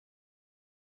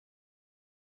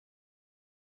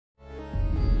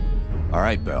All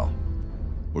right, Bell.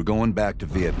 We're going back to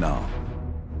Vietnam.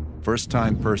 First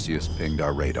time Perseus pinged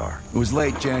our radar. It was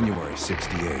late January,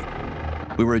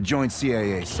 '68. We were a joint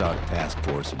CIA-SOG task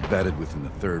force embedded within the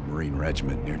 3rd Marine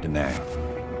Regiment near Da Nang.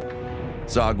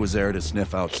 SOG was there to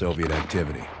sniff out Soviet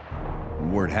activity.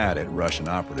 And word had it, Russian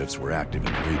operatives were active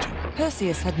in the region.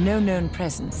 Perseus had no known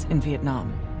presence in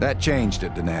Vietnam. That changed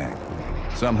at Da Nang.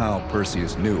 Somehow,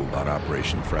 Perseus knew about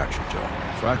Operation Fracture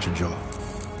Jaw. Fracture Jaw?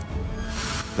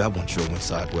 That one sure went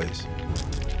sideways.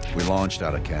 We launched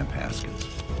out of Camp Haskins.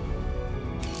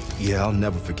 Yeah, I'll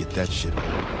never forget that shit.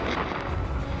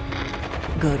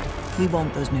 Good. We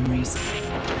want those memories.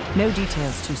 No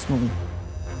details too small.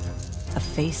 A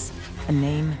face, a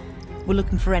name. We're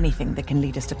looking for anything that can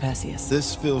lead us to Perseus.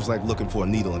 This feels like looking for a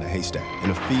needle in a haystack,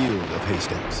 in a field of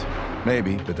haystacks.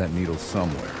 Maybe, but that needle's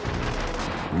somewhere.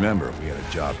 Remember, we had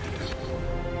a job to do.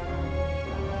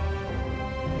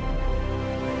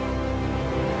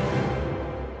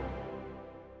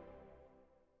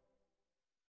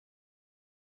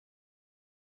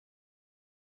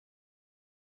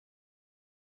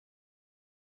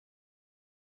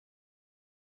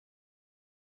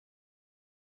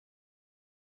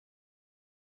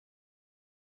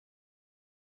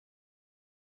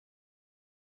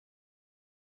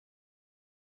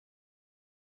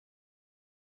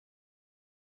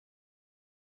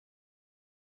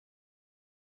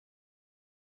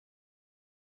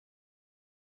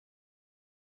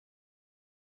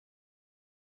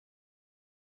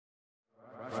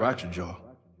 Fracture Jaw.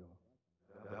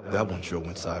 That one sure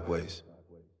went sideways.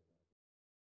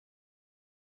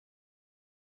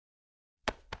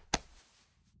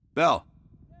 Bell,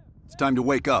 it's time to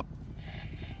wake up.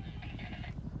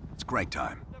 It's crank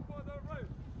time.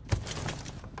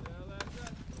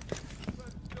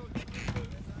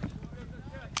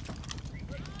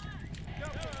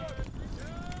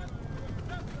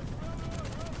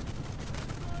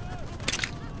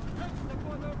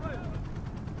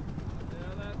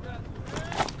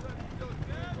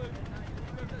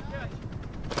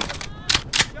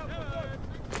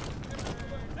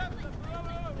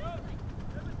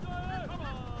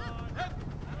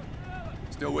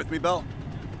 Still with me, Bell?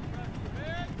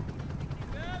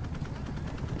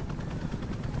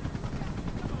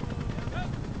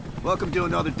 Welcome to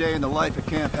another day in the life of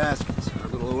Camp Haskins, our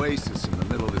little oasis in the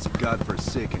middle of this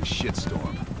godforsaken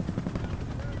shitstorm.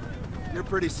 You're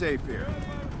pretty safe here.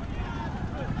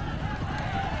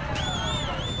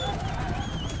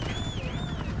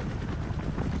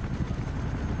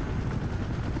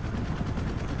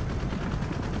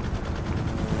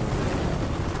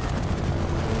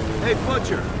 Hey,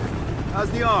 Butcher, how's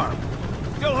the arm?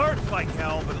 Still hurts like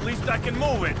hell, but at least I can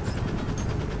move it.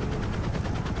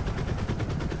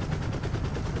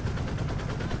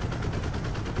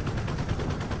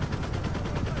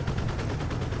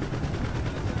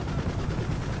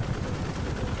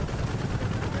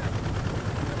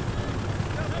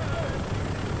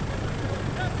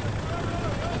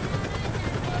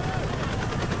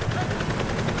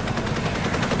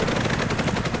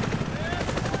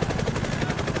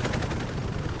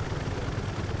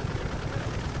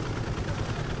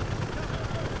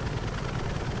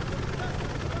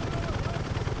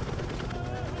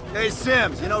 Hey,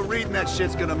 Sims, you know reading that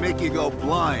shit's gonna make you go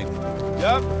blind.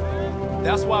 Yep.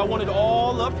 That's why I want it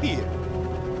all up here.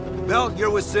 Bell,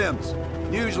 you're with Sims.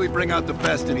 You usually bring out the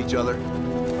best in each other.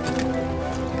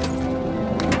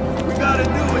 We got a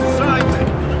new assignment.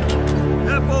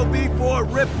 FOB4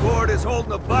 Ripcord is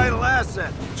holding a vital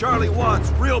asset Charlie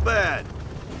wants real bad.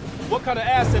 What kind of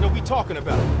asset are we talking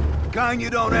about? Kind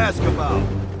you don't ask about.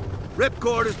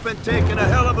 Ripcord has been taking a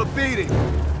hell of a beating.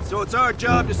 So it's our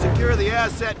job to secure the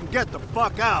asset and get the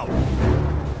fuck out.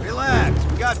 Relax,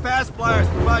 we got fast flyers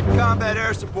providing combat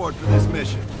air support for this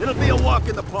mission. It'll be a walk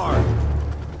in the park.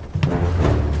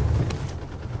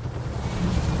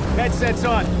 Headsets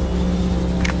on.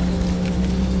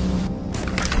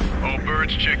 All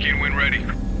birds check in when ready.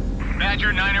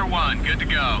 Badger 9-1, good to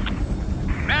go.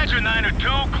 Badger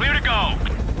 9-2, clear to go.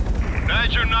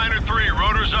 Badger 9-3,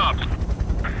 rotors up.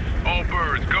 All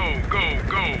birds, go, go,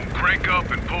 go. Crank up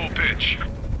and pull pitch.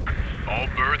 All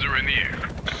birds are in the air.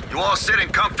 You all sitting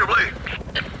comfortably?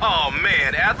 Oh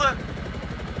man, Adler.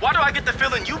 Why do I get the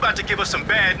feeling you about to give us some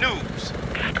bad news?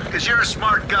 Because you're a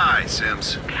smart guy,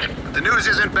 Sims. But the news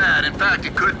isn't bad. In fact,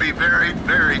 it could be very,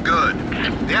 very good.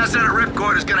 The asset at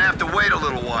Ripcord is gonna have to wait a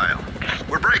little while.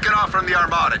 We're breaking off from the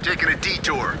Armada, taking a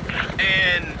detour.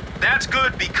 And that's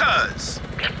good because...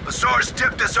 A source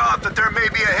tipped us off that there may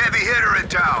be a heavy hitter in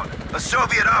town. A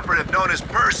Soviet operative known as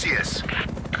Perseus.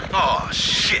 Oh,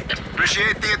 shit.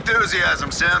 Appreciate the enthusiasm,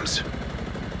 Sims.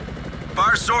 If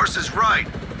our source is right,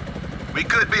 We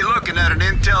could be looking at an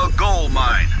intel gold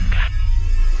mine.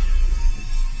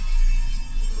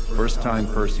 First time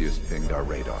Perseus pinged our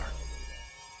radar.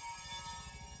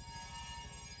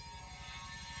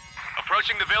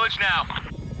 Approaching the village now.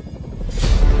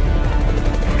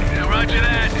 Yeah, roger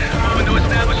that. Moving to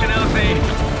establish an LZ.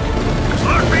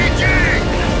 RPG!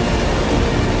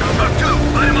 Up two,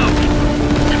 light him up!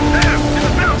 There, in the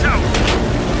bounce house!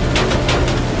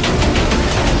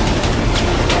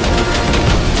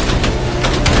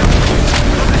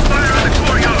 There's fire in the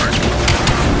courtyard!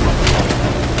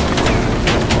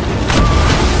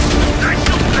 Nice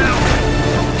shoot, Bill!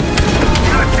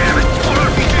 God damn it! More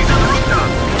RPGs on the rooftop!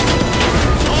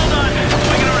 Hold on.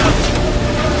 Swinging around.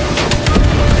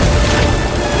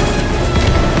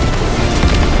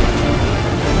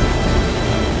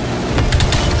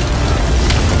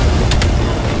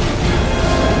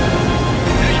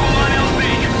 Visual on LZ.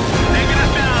 Taking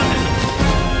us down.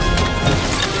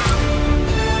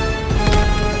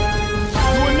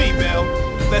 You and me, Bell.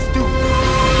 Let's do it.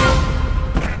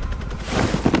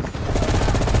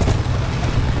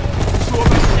 Sure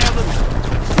about Adler?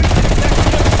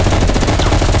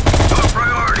 Our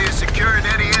priority is securing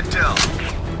any intel.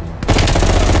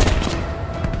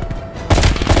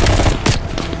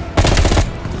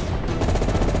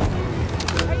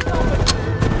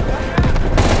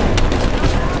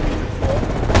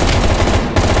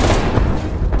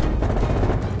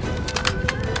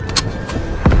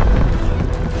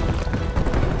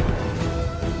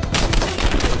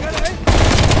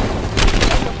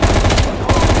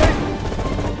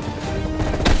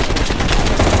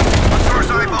 Source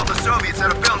eyeballed the Soviets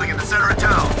at a building in the center of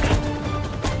town.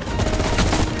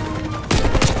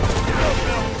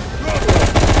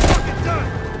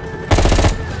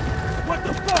 What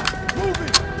the fuck? Move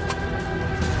it!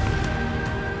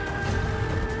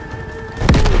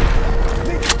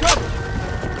 Need cover!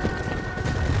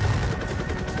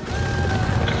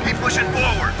 Keep pushing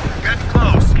forward. Getting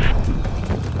close.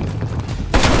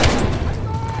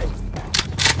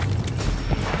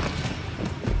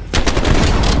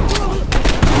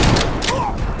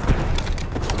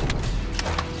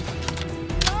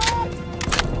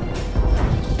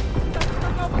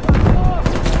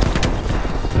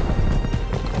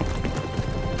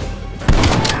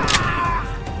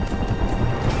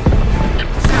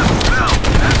 Bell,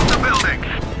 that's the building.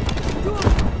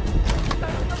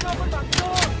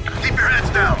 Keep your heads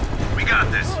down. We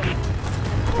got this.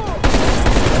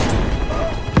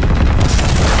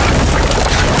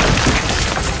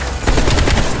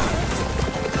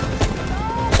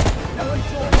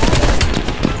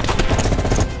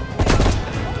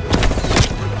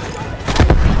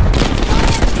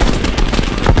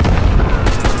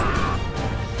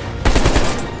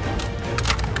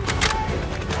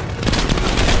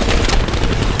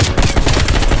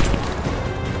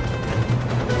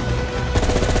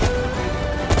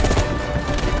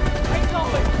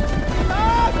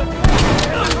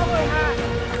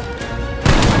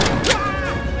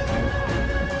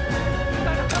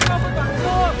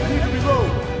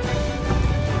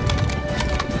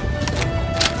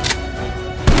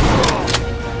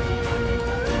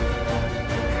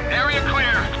 Area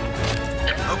clear.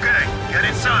 Okay, get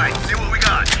inside. See what we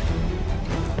got.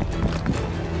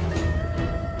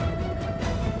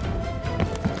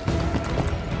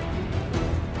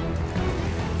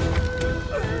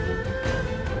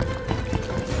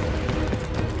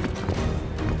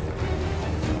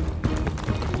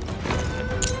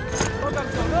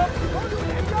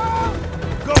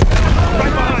 Go!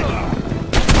 Right behind you!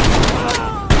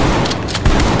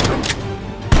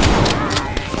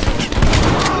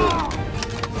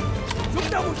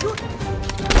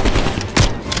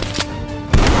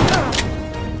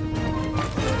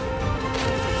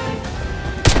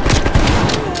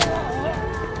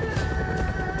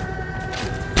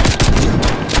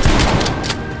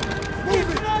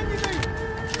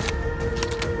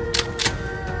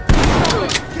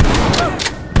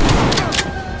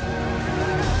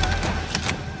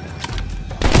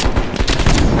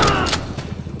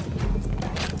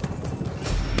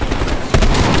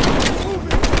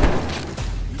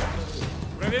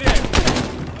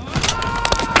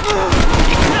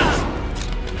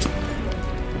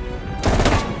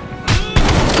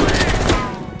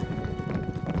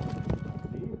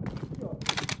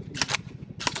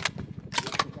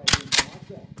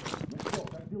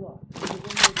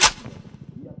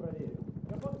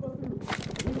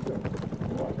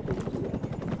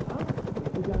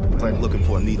 Like looking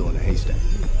for a needle in a haystack.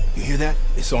 You hear that?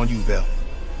 It's on you, Bell.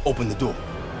 Open the door.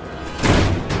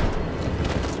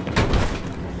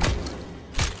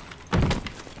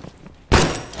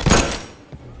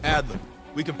 Adler,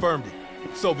 we confirmed it.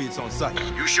 Soviets on site.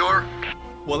 You sure?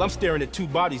 Well, I'm staring at two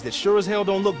bodies that sure as hell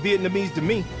don't look Vietnamese to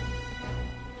me.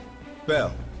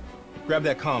 Bell, grab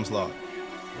that comms log.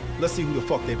 Let's see who the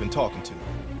fuck they've been talking to.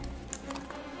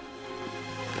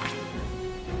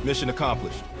 Mission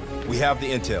accomplished. We have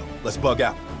the intel. Let's bug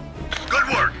out. Good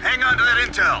work. Hang on to that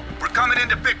intel. We're coming in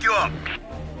to pick you up.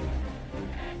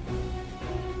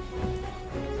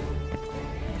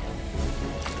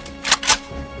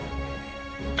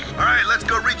 All right, let's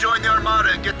go rejoin the Armada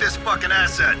and get this fucking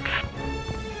asset.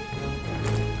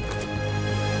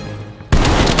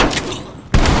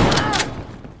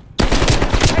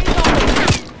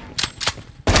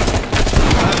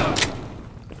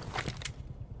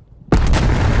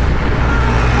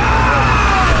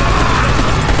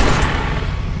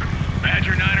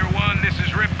 Badger 901, this is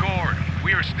Ripcord.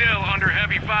 We are still under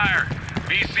heavy fire.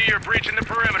 VC are breaching the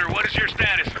perimeter. What is your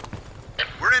status?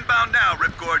 We're inbound now,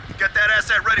 Ripcord. Get that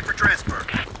asset ready for transfer.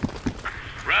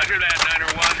 Roger that,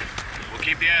 901. We'll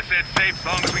keep the asset safe as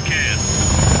long as we can.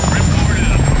 Ripcord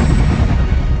up.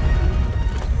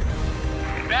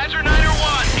 Badger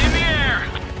 901, in the air!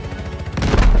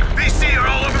 VC are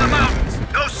all over the mountains.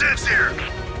 No sense here.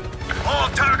 All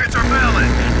targets are valid.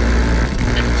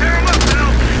 Tear them up,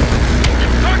 Bill.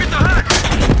 Target the hut.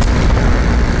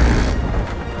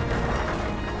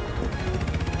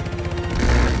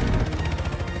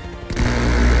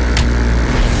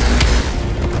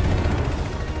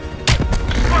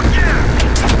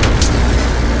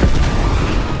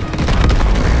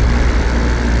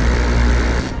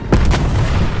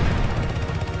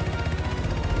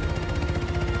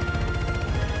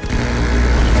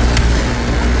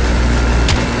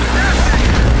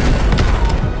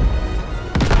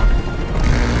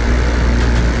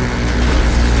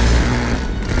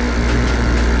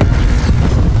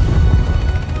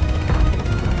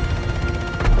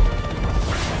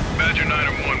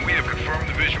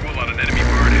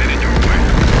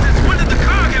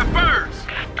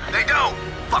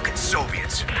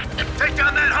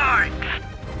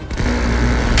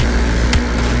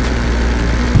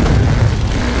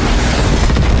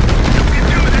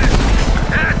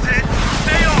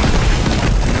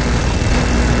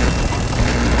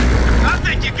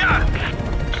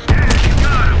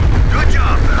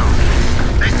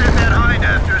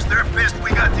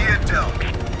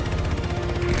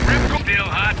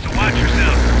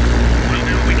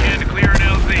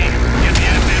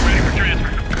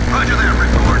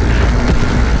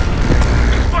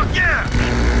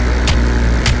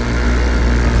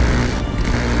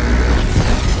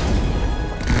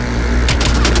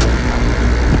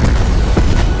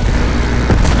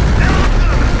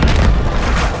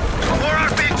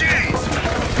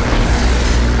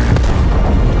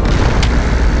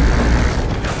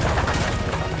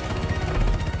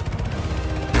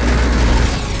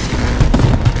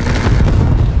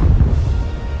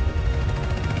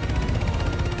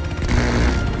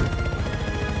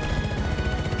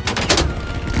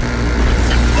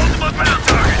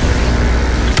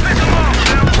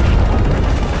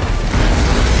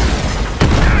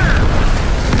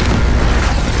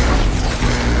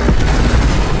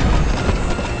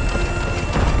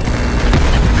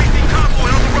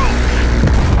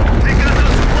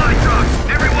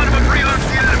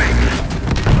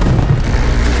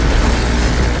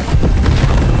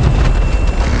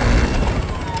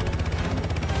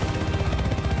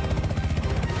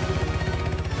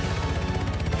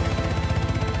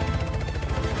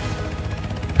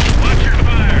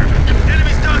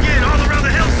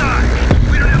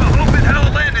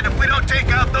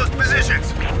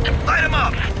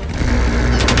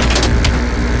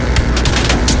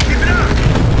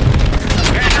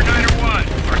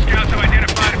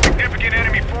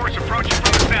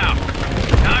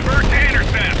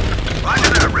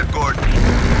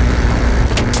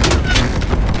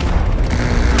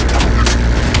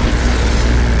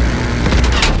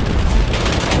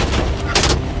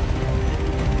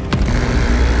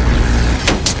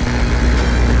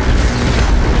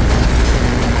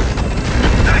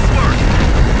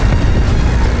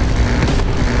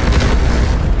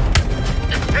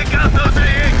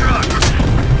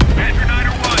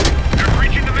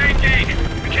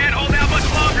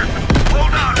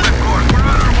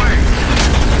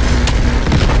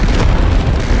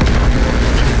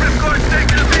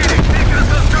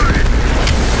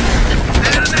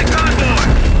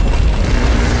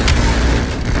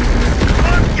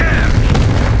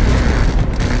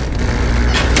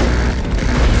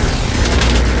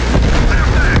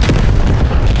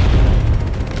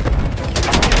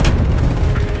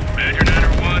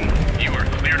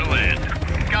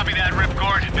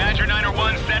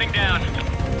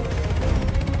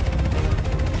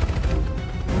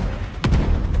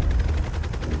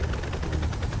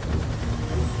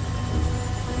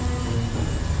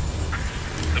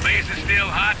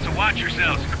 watch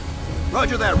yourselves.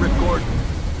 Roger that, Ripcord.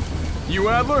 You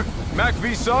Adler? Mac v.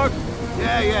 SOG?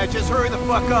 Yeah, just hurry the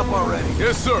fuck up already.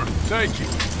 Yes, sir. Thank you.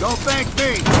 Don't thank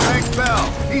me, thank Bell.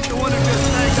 He's the one who just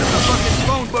snagged us a fucking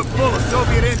phone book full of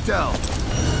Soviet intel.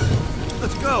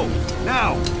 Let's go,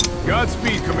 now.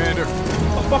 Godspeed, Commander.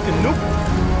 A fucking nuke?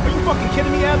 Are you fucking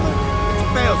kidding me, Adler? It's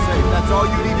a failsafe, that's all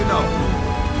you need to know.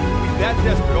 We that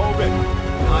desperate already?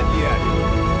 Not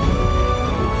yet.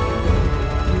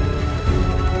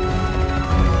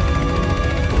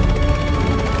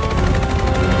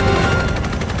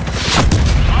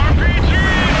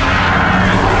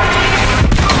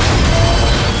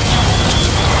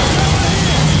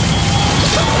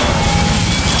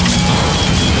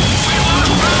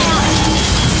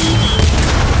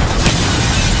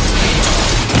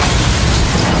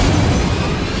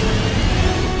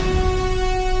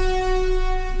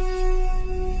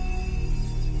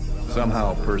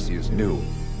 Somehow Perseus knew.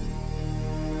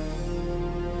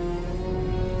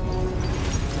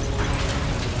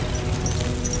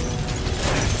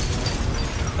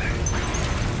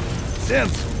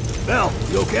 Sims, Bell,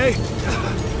 you okay?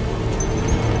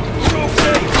 We're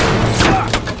okay!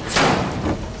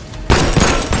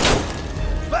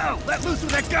 Bell, let loose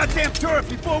with that goddamn turret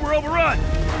before we're overrun!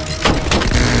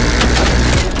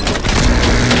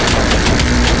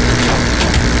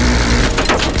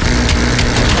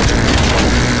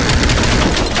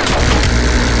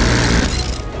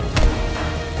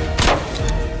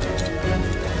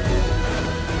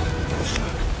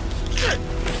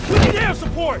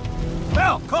 Support!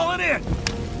 Bell, call it in!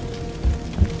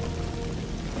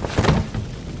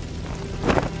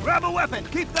 Grab a weapon!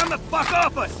 Keep them the fuck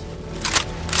off us!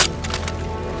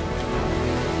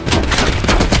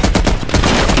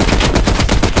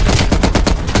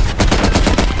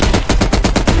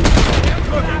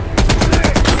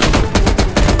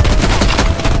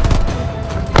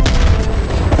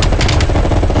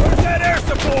 Where's that air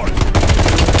support?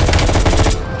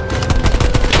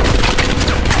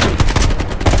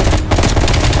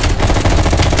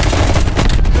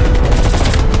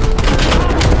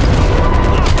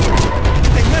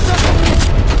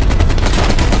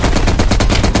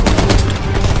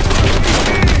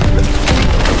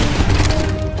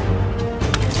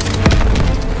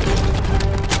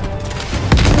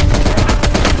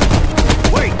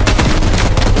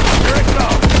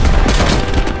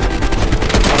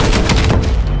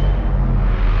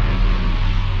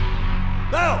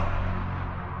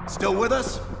 Still with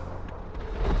us?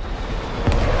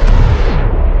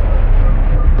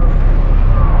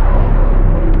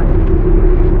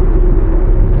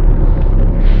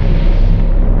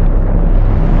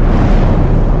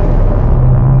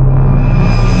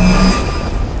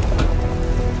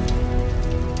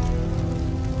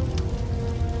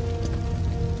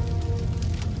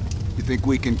 You think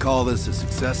we can call this a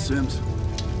success, Sims?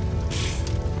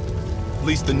 At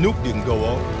least the nuke didn't go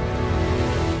off.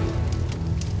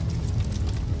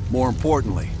 More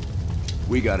importantly,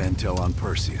 we got intel on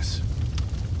Perseus.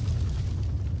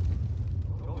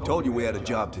 Told you we had a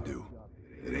job to do.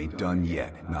 It ain't done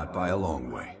yet, not by a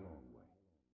long way.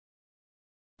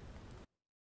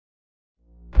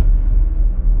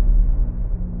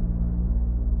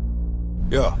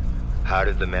 Yeah. How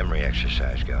did the memory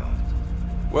exercise go?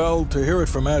 Well, to hear it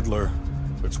from Adler,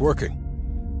 it's working.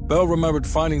 Bell remembered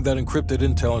finding that encrypted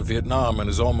intel in Vietnam and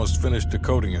is almost finished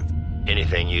decoding it.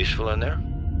 Anything useful in there?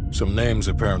 Some names,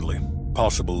 apparently.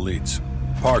 Possible leads.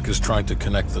 Park is trying to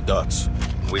connect the dots.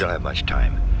 We don't have much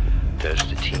time. Does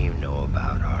the team know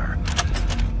about our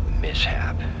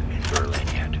mishap in Berlin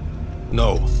yet?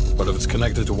 No, but if it's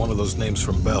connected to one of those names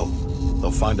from Bell, they'll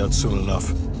find out soon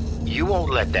enough. You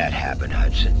won't let that happen,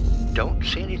 Hudson. Don't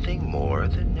say anything more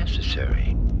than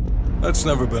necessary. That's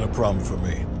never been a problem for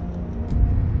me.